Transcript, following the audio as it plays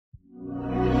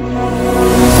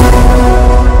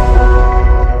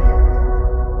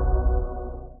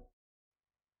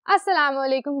अस्सलाम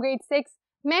वालेकुम ग्रेड 6।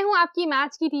 मैं हूं आपकी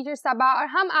मैथ्स की टीचर सबा और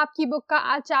हम आपकी बुक का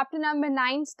आज चैप्टर नंबर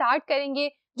 9 स्टार्ट करेंगे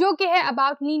जो कि है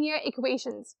अबाउट लीनियर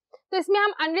इक्वेशंस। तो इसमें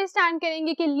हम अंडरस्टैंड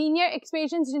करेंगे कि लीनियर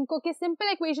इक्वेशंस जिनको कि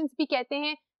सिंपल इक्वेशंस भी कहते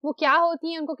हैं वो क्या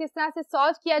होती हैं, उनको किस तरह से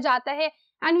सॉल्व किया जाता है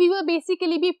and we will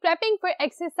basically B prepping for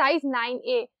exercise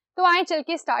 9A। तो आए चल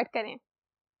के स्टार्ट करें।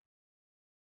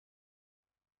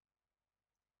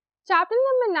 चैप्टर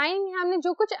नंबर 9 में हमने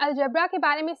जो कुछ अलजेब्रा के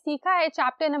बारे में सीखा है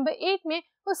चैप्टर नंबर 8 में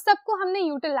उस सब को हमने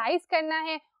यूटिलाइज करना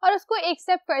है और उसको एक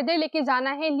स्टेप फर्दर लेके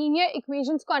जाना है लीनियर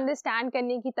इक्वेशंस को अंडरस्टैंड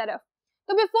करने की तरफ।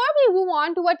 तो before we move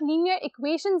on to what linear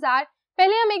equations are,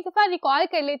 पहले हम एक दफा रिकॉल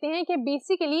कर लेते हैं कि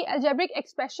बेसिकली अलजेब्रिक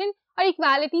एक्सप्रेशन और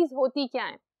इक्वालिटीज होती क्या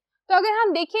हैं। तो अगर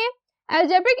हम देखें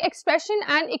अलजेब्रिक एक्सप्रेशन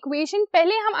एंड इक्वेशन,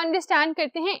 पहले हम अंडरस्टैंड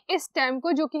करते हैं इस टर्म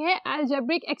को जो कि है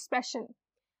अलजेब्रिक एक्सप्रेशन।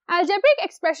 अलजेब्रिक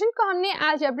एक्सप्रेशन को हमने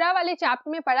अलजेब्रा वाले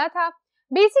चैप्टर में पढ़ा था।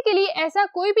 बेसिकली ऐसा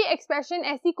कोई भी एक्सप्रेशन,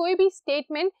 ऐसी कोई भी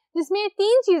स्टेटमेंट जिसमें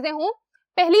तीन चीजें हों।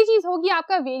 पहली चीज होगी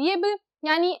आपका वेरिएबल,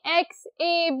 यानी x,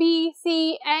 a, b, c,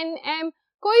 n, m,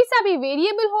 कोई सा भी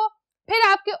वेरिएबल हो। फिर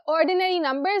आपके ऑर्डिनरी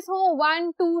नंबर्स हो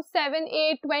 1, 2, 7,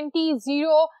 8, 20,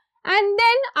 0 एंड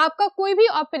देन आपका कोई भी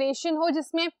ऑपरेशन हो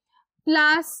जिसमें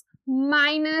प्लस,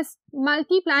 माइनस,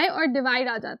 मल्टीप्लाई और डिवाइड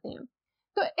आ जाते हैं।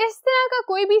 तो इस तरह का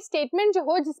कोई भी स्टेटमेंट जो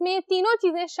हो जिसमें ये तीनों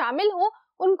चीजें शामिल हो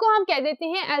उनको हम कह देते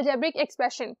हैं algebraic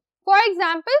expression. For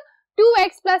example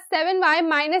 2x + 7y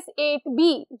 - 8b,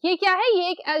 ये क्या है? ये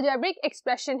एक अलजेब्रिक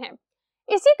एक्सप्रेशन है।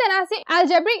 इसी तरह से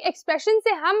अलजेब्रिक एक्सप्रेशन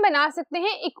से हम बना सकते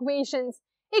हैं इक्वेशंस।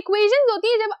 इक्वेशंस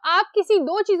होती है जब आप किसी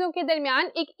दो चीजों के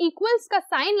दरमियान एक इक्वल्स का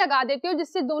साइन लगा देते हो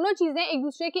जिससे दोनों चीजें एक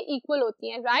दूसरे के इक्वल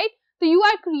होती हैं, राइट? तो you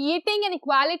are creating an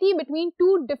equality between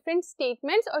two different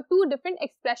statements और to different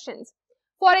expressions.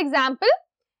 For example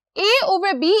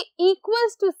a/b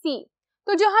 = c।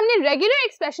 तो जो हमने रेगुलर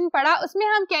एक्सप्रेशन पढ़ा उसमें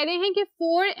हम कह रहे हैं कि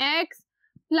 4x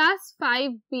 +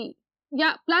 5b या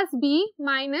 +b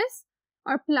माइनस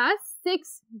और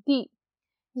 +6d,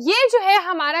 ये जो है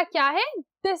हमारा क्या है?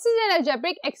 This is an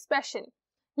algebraic expression.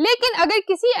 लेकिन अगर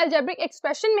किसी अलजेब्रिक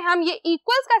एक्सप्रेशन में हम ये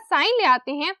इक्वल्स का साइन ले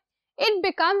आते हैं, it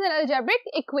becomes N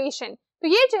algebraic equation. तो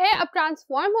ये जो है अब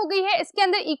ट्रांसफॉर्म हो गई है, इसके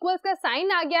अंदर इक्वल्स का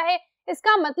साइन आ गया है।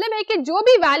 इसका मतलब है कि जो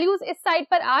भी वैल्यूज इस साइड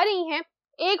पर आ रही हैं,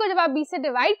 a को जब आप b से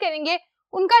डिवाइड करेंगे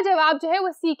उनका जवाब जो है वो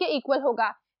c के इक्वल होगा,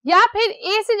 या फिर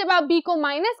a से जब आप b को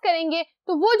माइनस करेंगे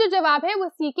तो वो जो जवाब है वो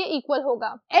c के इक्वल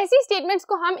होगा। ऐसी स्टेटमेंट्स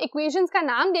को हम इक्वेशंस का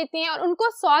नाम देते हैं और उनको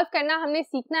सॉल्व करना हमने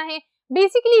सीखना है।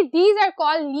 Basically these are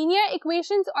called linear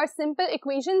equations और simple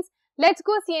equations. Let's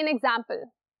go C an example.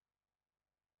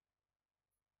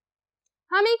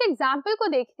 हम एक एग्जांपल को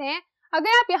देखते हैं।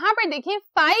 अगर आप यहाँ पर देखें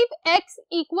 5x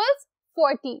 =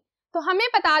 40, तो हमें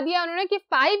बता दिया उन्होंने कि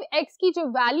 5x की जो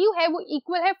वैल्यू है वो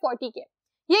इक्वल है 40 के।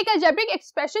 ये एक अलजेब्रिक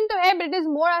एक्सप्रेशन तो है but it is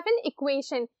more of an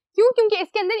equation. क्यों? क्योंकि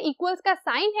इसके अंदर इक्वल्स का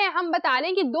साइन है। हम बता रहे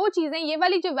हैं कि दो चीजें, ये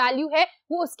वाली जो वैल्यू है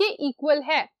वो उसके इक्वल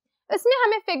है। इसमें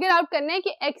हमें फिगर आउट करना है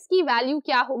कि x की वैल्यू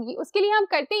क्या होगी। उसके लिए हम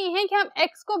करते ये हैं कि हम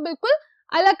x को बिल्कुल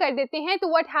अलग कर देते हैं। तो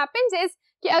व्हाट हैपेंस इज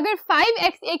कि अगर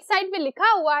 5x एक साइड पे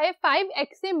लिखा हुआ है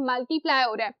 5x से मल्टीप्लाई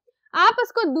हो रहा है, आप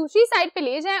उसको दूसरी साइड पे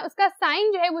ले जाएं, उसका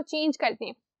साइन जो है वो चेंज कर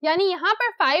दें। यानी यहाँ पर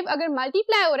 5 अगर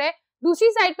मल्टीप्लाई हो रहा है, दूसरी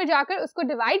साइड पे जाकर उसको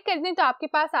डिवाइड कर दें तो आपके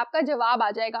पास आपका जवाब आ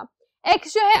जाएगा।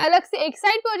 x जो है अलग से एक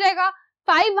साइड पे हो जाएगा,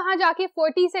 5 वहां जाके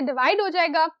 40 से डिवाइड हो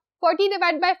जाएगा। 40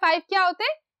 डिवाइड बाय 5 क्या होता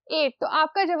है? 8। तो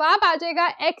आपका जवाब आ जाएगा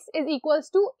x =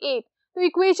 8। तो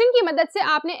इक्वेशन की मदद से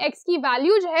आपने x की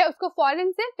वैल्यू जो है उसको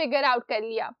फौरन से फिगर आउट कर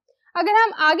लिया। अगर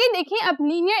हम आगे देखें अब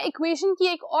लीनियर इक्वेशन की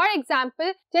एक और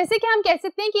एग्जांपल, जैसे कि हम कह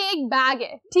सकते हैं कि एक बैग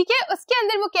है, ठीक है? उसके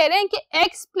अंदर वो कह रहे हैं कि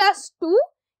x + 2,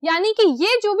 यानी कि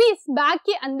ये जो भी इस बैग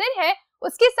के अंदर है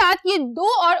उसके साथ ये 2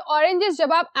 और ऑरेंजेस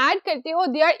जब आप ऐड करते हो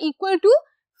they are equal to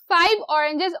 5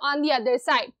 oranges on the other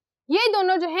side. ये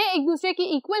दोनों जो है एक दूसरे के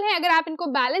इक्वल है। अगर आप इनको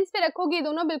बैलेंस पे रखोगे ये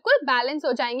दोनों बिल्कुल बैलेंस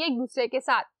हो जाएंगे एक दूसरे के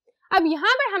साथ। अब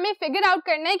यहाँ पर हमें फिगर आउट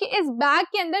करना है कि इस बैग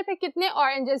के अंदर फिर कितने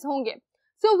ऑरेंजेस होंगे।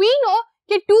 सो वी नो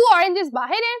कि 2 ऑरेंजेस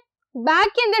बाहर हैं, बैग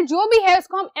के अंदर जो भी है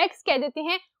उसको हम x कह देते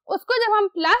हैं। उसको जब हम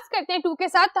प्लस करते हैं 2 के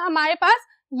साथ तो हमारे पास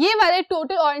ये वाले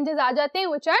टोटल ऑरेंजेस आ जाते हैं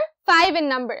which are 5 in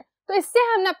number। तो इससे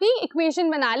हमने अपनी इक्वेशन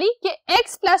बना ली कि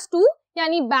x + 2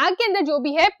 यानी बैग के अंदर जो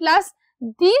भी है plus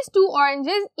these 2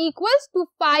 oranges equals to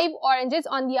 5 oranges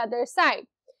on the other side।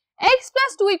 x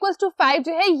 + 2 = 5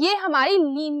 जो है ये हमारी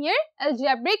लीनियर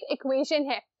अलजेब्रिक इक्वेशन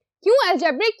है। क्यों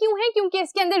अलजेब्रिक क्यों है? क्योंकि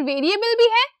इसके अंदर वेरिएबल भी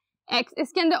है x,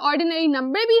 इसके अंदर ऑर्डिनरी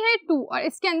नंबर भी है 2 और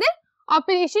इसके अंदर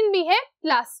ऑपरेशन भी है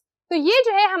प्लस। तो ये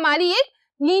जो है हमारी एक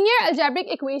लीनियर अलजेब्रिक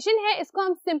इक्वेशन है। इसको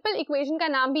हम सिंपल इक्वेशन का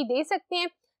नाम भी दे सकते हैं।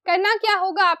 करना क्या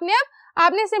होगा आपने? अब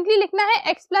आपने सिंपली लिखना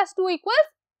है x + 2 =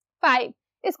 5।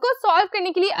 इसको सॉल्व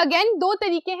करने के लिए अगेन दो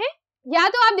तरीके हैं। या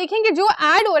तो आप देखेंगे जो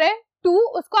ऐड हो रहा है 2,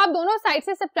 उसको आप दोनों साइड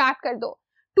से सब्ट्रैक्ट कर दो।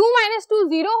 2 - 2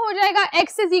 0 हो जाएगा,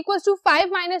 x इज इक्वल टू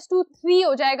 5 - 2 3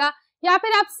 हो जाएगा। या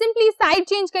फिर आप सिंपली साइड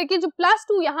चेंज करके जो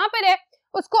 +2 यहाँ पर है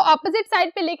उसको ऑपोजिट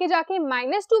साइड पे लेके जाके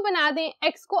 -2 बना दें,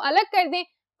 x को अलग कर दें,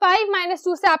 5 -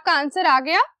 2 से आपका आंसर आ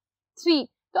गया 3।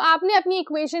 तो आपने अपनी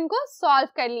इक्वेशन को सॉल्व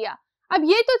कर लिया। अब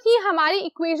ये तो थी हमारी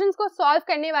इक्वेशंस को सॉल्व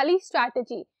करने वाली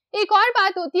स्ट्रैटेजी। एक और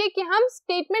बात होती है कि हम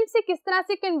स्टेटमेंट से किस तरह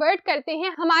से कन्वर्ट करते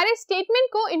हैं हमारे स्टेटमेंट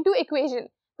को इनटू इक्वेशन,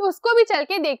 तो उसको भी चल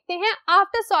के देखते हैं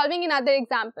after solving another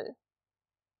example.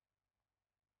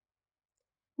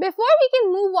 Before we can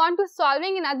move on to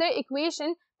solving another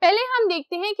equation, पहले हम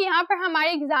देखते हैं कि यहाँ पर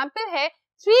हमारे एग्जांपल है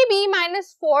 3b -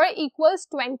 4 =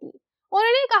 20।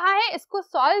 उन्होंने कहा है इसको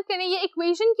सॉल्व करें। ये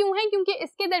इक्वेशन क्यों है? क्योंकि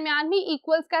इसके दरमियान भी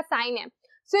इक्वल्स का साइन है।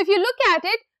 So if you look at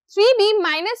it, 3b -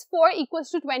 4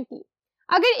 = 20।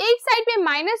 अगर एक साइड पे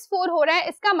 -4 हो रहा है,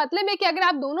 इसका मतलब है कि अगर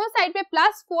आप दोनों साइड पे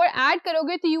 +4 ऐड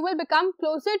करोगे तो you will become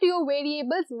closer to your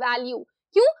variables value.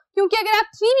 क्यों? क्योंकि अगर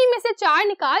आप 3b में से 4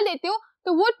 निकाल देते हो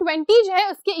तो वो 20 जो है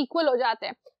उसके इक्वल हो जाते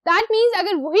हैं। दैट मीन्स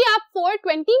अगर वही आप 4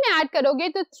 20 में ऐड करोगे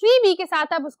तो 3b के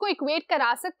साथ आप उसको इक्वेट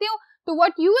करा सकते हो। तो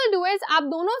what you will do is आप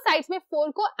दोनों साइड्स में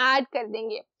 4 को ऐड कर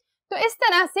देंगे। तो इस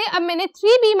तरह से अब मैंने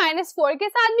 3b - 4 के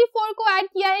साथ भी 4 को ऐड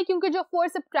किया है, क्योंकि जो 4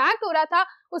 सब्ट्रैक्ट हो रहा था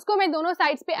उसको मैं दोनों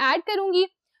साइड्स पे ऐड करूंगी।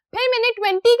 फिर मैंने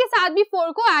 20 के साथ भी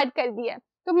 4 को ऐड कर दिया है।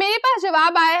 तो मेरे पास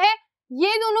जवाब आया है,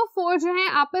 ये दोनों 4 जो हैं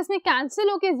आपस में कैंसिल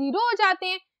होके 0 हो जाते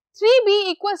हैं। 3b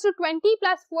 = 20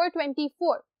 + 4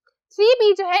 24।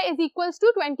 3b जो है इज इक्वल्स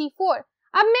टू 24।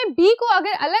 अब मैं b को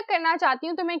अगर अलग करना चाहती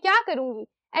हूँ तो मैं क्या करूंगी?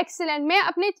 एक्सीलेंट, मैं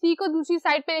अपने 3 को दूसरी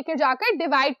साइड पे लेकर जाकर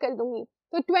डिवाइड कर दूंगी।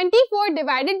 तो 24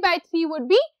 डिवाइडेड बाय 3 वुड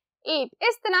बी 8।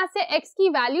 इस तरह से x की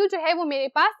वैल्यू जो है वो मेरे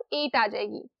पास 8 आ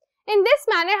जाएगी। इन दिस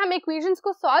मैनर हम इक्वेशंस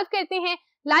को सॉल्व करते हैं।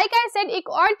 लाइक आई सेड, एक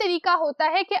और तरीका होता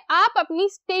है कि आप अपनी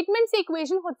स्टेटमेंट से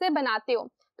इक्वेशन खुद से बनाते हो।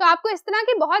 तो आपको इस तरह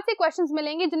के बहुत से क्वेश्चंस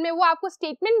मिलेंगे जिनमें वो आपको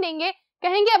स्टेटमेंट देंगे,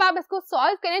 कहेंगे अब आप इसको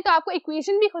सॉल्व करें, तो आपको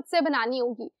इक्वेशन भी खुद से बनानी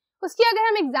होगी। उसकी अगर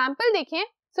हम एग्जांपल देखें,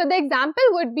 so the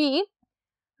example would be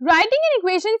writing an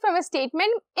equation from a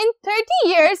statement in 30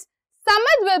 years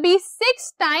Samad will be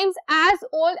 6 times as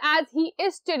old as he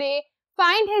is today.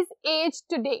 Find his age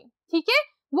today. ठीक है,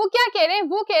 वो क्या कह रहे हैं?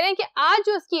 वो कह रहे हैं कि आज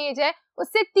जो उसकी एज है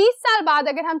उससे 30 साल बाद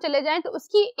अगर हम चले जाएं तो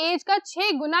उसकी एज का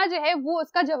 6 गुना जो है वो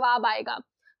उसका जवाब आएगा।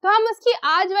 तो हम उसकी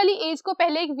आज वाली एज को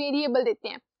पहले एक वेरिएबल देते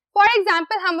हैं। फॉर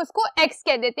एग्जाम्पल हम उसको x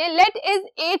कह देते हैं। Late is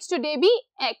as today be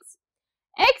x।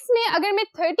 x में अगर मैं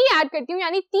 30 ऐड करती हूँ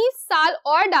यानी 30 साल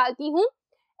और डालती हूँ,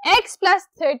 x +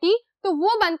 30, तो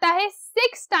वो बनता है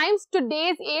 6 टाइम्स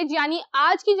टुडेज एज, यानी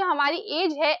आज की जो हमारी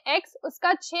एज है x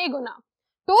उसका 6 गुना।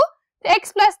 तो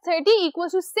x + 30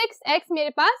 = 6x मेरे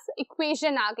पास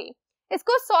इक्वेशन आ गई।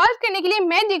 इसको सॉल्व करने के लिए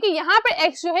मैं देखिए यहाँ पर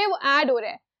x जो है वो ऐड हो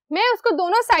रहा है, मैं उसको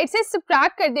दोनों साइड से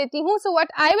सब्ट्रैक्ट कर देती हूँ। So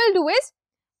what I will do is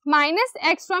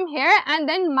 -x from here and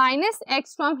then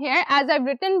 -x from here as I've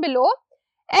written below.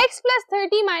 x +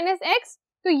 30 - x,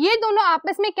 तो ये दोनों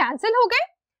आपस में कैंसिल हो गए।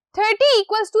 30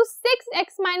 =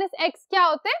 6x - x क्या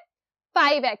होता है?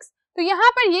 5x। तो यहाँ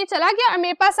पर ये चला गया और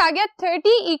मेरे पास आ गया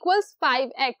 30 =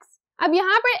 5x। अब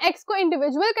यहाँ पर x को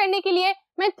इंडिविजुअल करने के लिए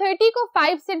मैं 30 को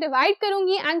 5 से डिवाइड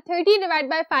करूंगी एंड 30 डिवाइड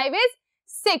बाय 5 इज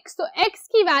 6। तो x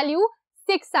की वैल्यू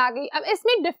 6 आ गई। अब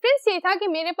इसमें डिफरेंस ये था कि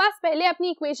मेरे पास पहले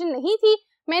अपनी इक्वेशन नहीं थी,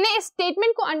 मैंने इस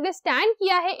स्टेटमेंट को अंडरस्टैंड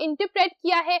किया है, इंटरप्रेट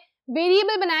किया है,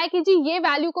 वेरिएबल बनाया कि जी ये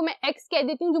वैल्यू को मैं x कह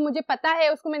देती हूँ, जो मुझे पता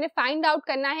है उसको मैंने फाइंड आउट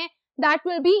करना है, दैट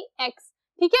विल बी x।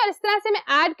 ठीक है, और इस तरह से मैं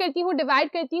ऐड करती हूँ, डिवाइड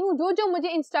करती हूँ, जो जो मुझे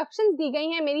इंस्ट्रक्शंस दी गई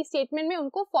हैं मेरी स्टेटमेंट में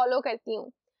उनको फॉलो करती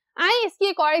हूँ। आइए इसकी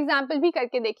एक और एग्जांपल भी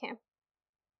करके देखें।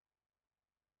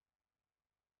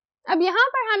 अब यहाँ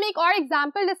पर हम एक और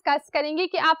एग्जांपल डिस्कस करेंगे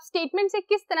कि आप स्टेटमेंट से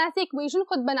किस तरह से इक्वेशन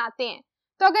खुद बनाते हैं।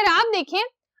 तो अगर आप देखें,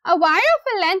 a wire of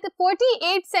a length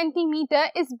 48 centimeter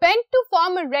is bent to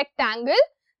form a rectangle.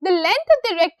 The length of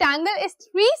the rectangle is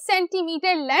 3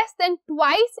 centimeter less than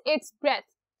twice its breadth.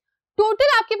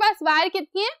 Total आपके पास वायर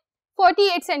कितनी है?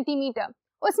 48 सेंटीमीटर।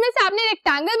 उसमें से आपने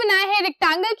रेक्टेंगल बनाया है।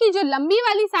 रेक्टेंगल की जो लंबी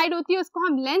वाली साइड होती है उसको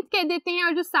हम लेंथ कह देते हैं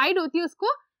और जो साइड होती है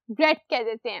उसको ब्रेड्थ कह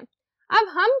देते हैं। अब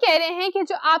हम कह रहे हैं कि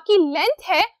जो आपकी लेंथ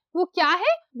है वो क्या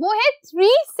है? वो है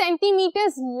 3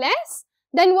 centimetre less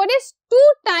than what is 2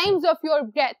 times of your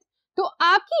breadth. तो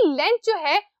आपकी लेंथ जो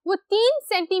है वो 3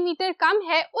 सेंटीमीटर कम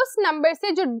है उस नंबर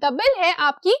से जो डबल है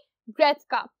आपकी ब्रेड्थ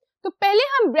का। तो पहले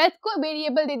हम ब्रेड्थ को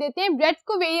वेरिएबल दे देते हैं, ब्रेड्थ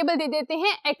को वेरिएबल दे देते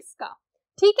हैं x का।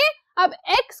 ठीक है, अब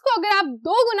x को अगर आप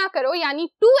 2 गुना करो यानी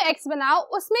 2x बनाओ,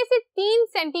 उसमें से 3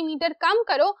 सेंटीमीटर कम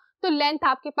करो तो लेंथ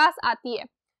आपके पास आती है।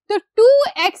 तो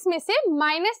 2x में से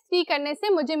 -3 करने से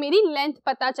मुझे मेरी लेंथ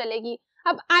पता चलेगी।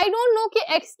 अब आई डोंट नो कि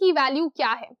x की वैल्यू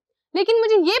क्या है, लेकिन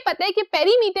मुझे ये पता है कि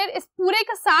पेरीमीटर इस पूरे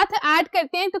का साथ ऐड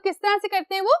करते हैं। तो किस तरह से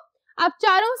करते हैं वो? आप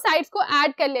चारों साइड्स को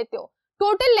ऐड कर लेते हो।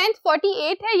 टोटल लेंथ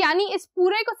 48 है, यानी इस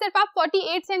पूरे को सिर्फ आप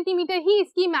 48 सेंटीमीटर ही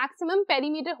इसकी मैक्सिमम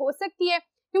पेरीमीटर हो सकती है,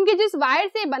 क्योंकि जिस वायर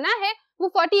से बना है वो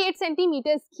 48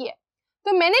 सेंटीमीटर की है।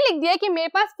 तो मैंने लिख दिया कि मेरे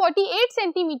पास 48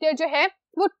 सेंटीमीटर जो है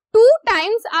वो 2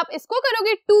 टाइम्स आप इसको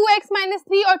करोगे 2x -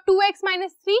 3 और 2x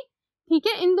 - 3, ठीक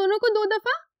है, इन दोनों को 2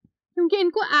 दफा, क्योंकि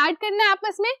इनको ऐड करना है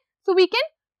आपस में। So we can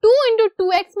 2 ×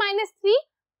 2x - 3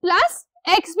 plus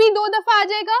x भी 2 दफा आ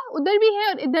जाएगा, उधर भी है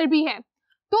और इधर भी है।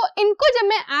 तो इनको जब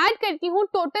मैं ऐड करती हूँ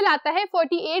टोटल आता है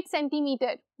 48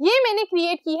 सेंटीमीटर। ये मैंने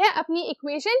क्रिएट की है अपनी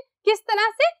इक्वेशन। किस तरह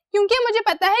से? क्योंकि मुझे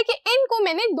पता है कि इनको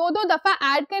मैंने 2-2 दफा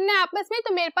ऐड करना है आपस में,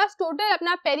 तो मेरे पास टोटल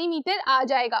अपना पेरीमीटर आ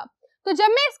जाएगा। तो जब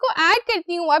मैं इसको ऐड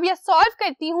करती हूँ अब या सॉल्व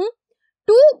करती हूँ,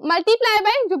 2 मल्टीप्लाई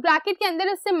बाय जो ब्रैकेट के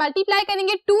अंदर उससे मल्टीप्लाई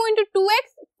करेंगे 2 ×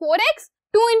 2x 4x,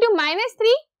 2 ×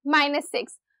 -3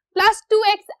 -6 plus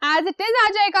 2x as it is आ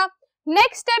जाएगा।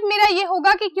 नेक्स्ट स्टेप मेरा ये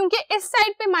होगा कि क्योंकि इस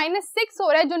साइड पे -6 हो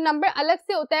रहा है, जो नंबर अलग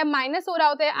से होता है, माइनस हो रहा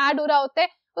होता है, ऐड हो रहा होता है,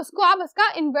 उसको आप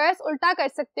उसका इनवर्स उल्टा कर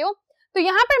सकते हो। तो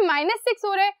यहाँ पर -6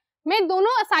 हो रहा है, मैं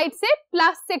दोनों साइड से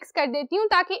 +6 कर देती हूँ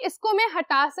ताकि इसको मैं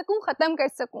हटा सकूं, खत्म कर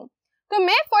सकूं। तो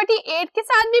मैं 48 के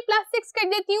साथ भी +6 कर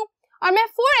देती हूँ और मैं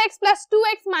 4x +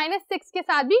 2x - 6 के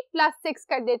साथ भी +6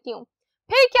 कर देती हूँ।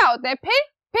 फिर क्या होता है,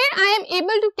 फिर I am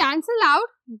able to cancel out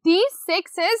these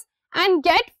 6's and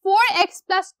get 4x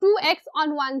 + 2x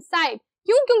on one side।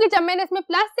 क्यों? क्योंकि जब मैंने इसमें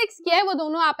 +6 किया है वो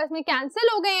दोनों आपस में कैंसिल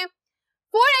हो गए हैं।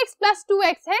 4x +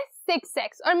 2x है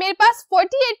 6x और मेरे पास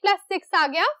 48 + 6 आ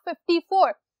गया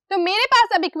 54। तो मेरे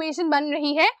पास अब इक्वेशन बन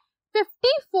रही है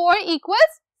 54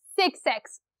 =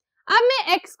 6x। अब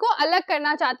मैं x को अलग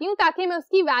करना चाहती हूँ ताकि मैं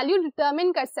उसकी वैल्यू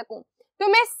डिटरमिन कर सकूं। तो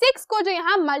मैं 6 को जो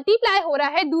यहाँ मल्टीप्लाई हो रहा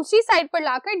है दूसरी साइड पर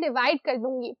लाकर डिवाइड कर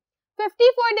दूंगी।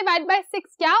 54 /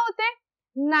 6 क्या होता है?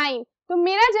 9। तो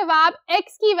मेरा जवाब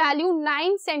x की वैल्यू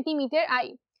 9 सेंटीमीटर आई।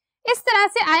 इस तरह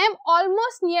से I am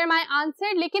almost near my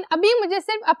answer, लेकिन अभी मुझे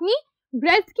सिर्फ अपनी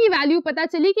ब्रेथ की वैल्यू पता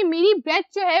चली कि मेरी ब्रेथ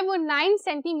जो है वो 9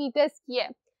 सेंटीमीटर की है,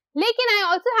 लेकिन I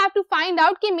also have to find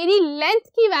out कि मेरी लेंथ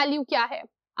की वैल्यू क्या है।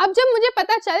 अब जब मुझे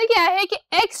पता चल गया है कि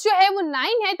x जो है वो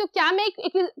 9 है, तो क्या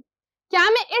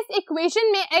मैं इस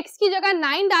इक्वेशन में x की जगह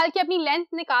 9 डाल के अपनी लेंथ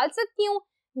निकाल सकती हूँ?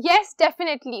 Yes,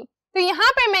 definitely. तो यहाँ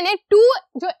पर मैंने 2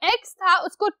 जो x था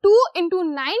उसको 2 ×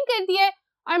 9 कर दिया है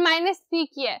और -3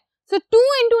 किया है। सो 2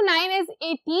 × 9 इज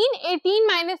 18,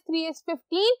 18 - 3 इज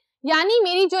 15, यानी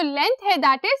मेरी जो लेंथ है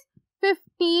दैट इज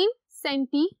 15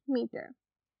 सेंटीमीटर।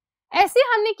 ऐसे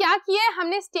हमने क्या किया है,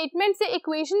 हमने स्टेटमेंट से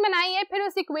इक्वेशन बनाई है, फिर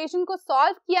उस इक्वेशन को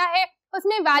सॉल्व किया है,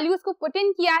 उसमें वैल्यूज को पुट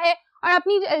इन किया है और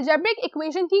अपनी जो अलजेब्रिक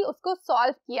इक्वेशन थी उसको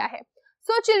सॉल्व किया है।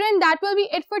 So children, that will be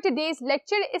it for today's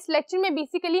lecture. इस लेक्चर में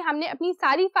बेसिकली हमने अपनी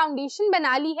सारी फाउंडेशन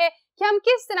बना ली है कि हम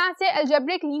किस तरह से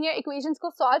अलजेब्रिक लीनियर इक्वेशंस को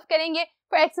सॉल्व करेंगे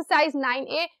फॉर एक्सरसाइज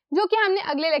 9A, जो कि हमने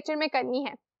अगले लेक्चर में करनी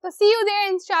है। तो सी यू देयर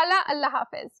इंशाल्लाह। अल्लाह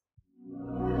हाफिज।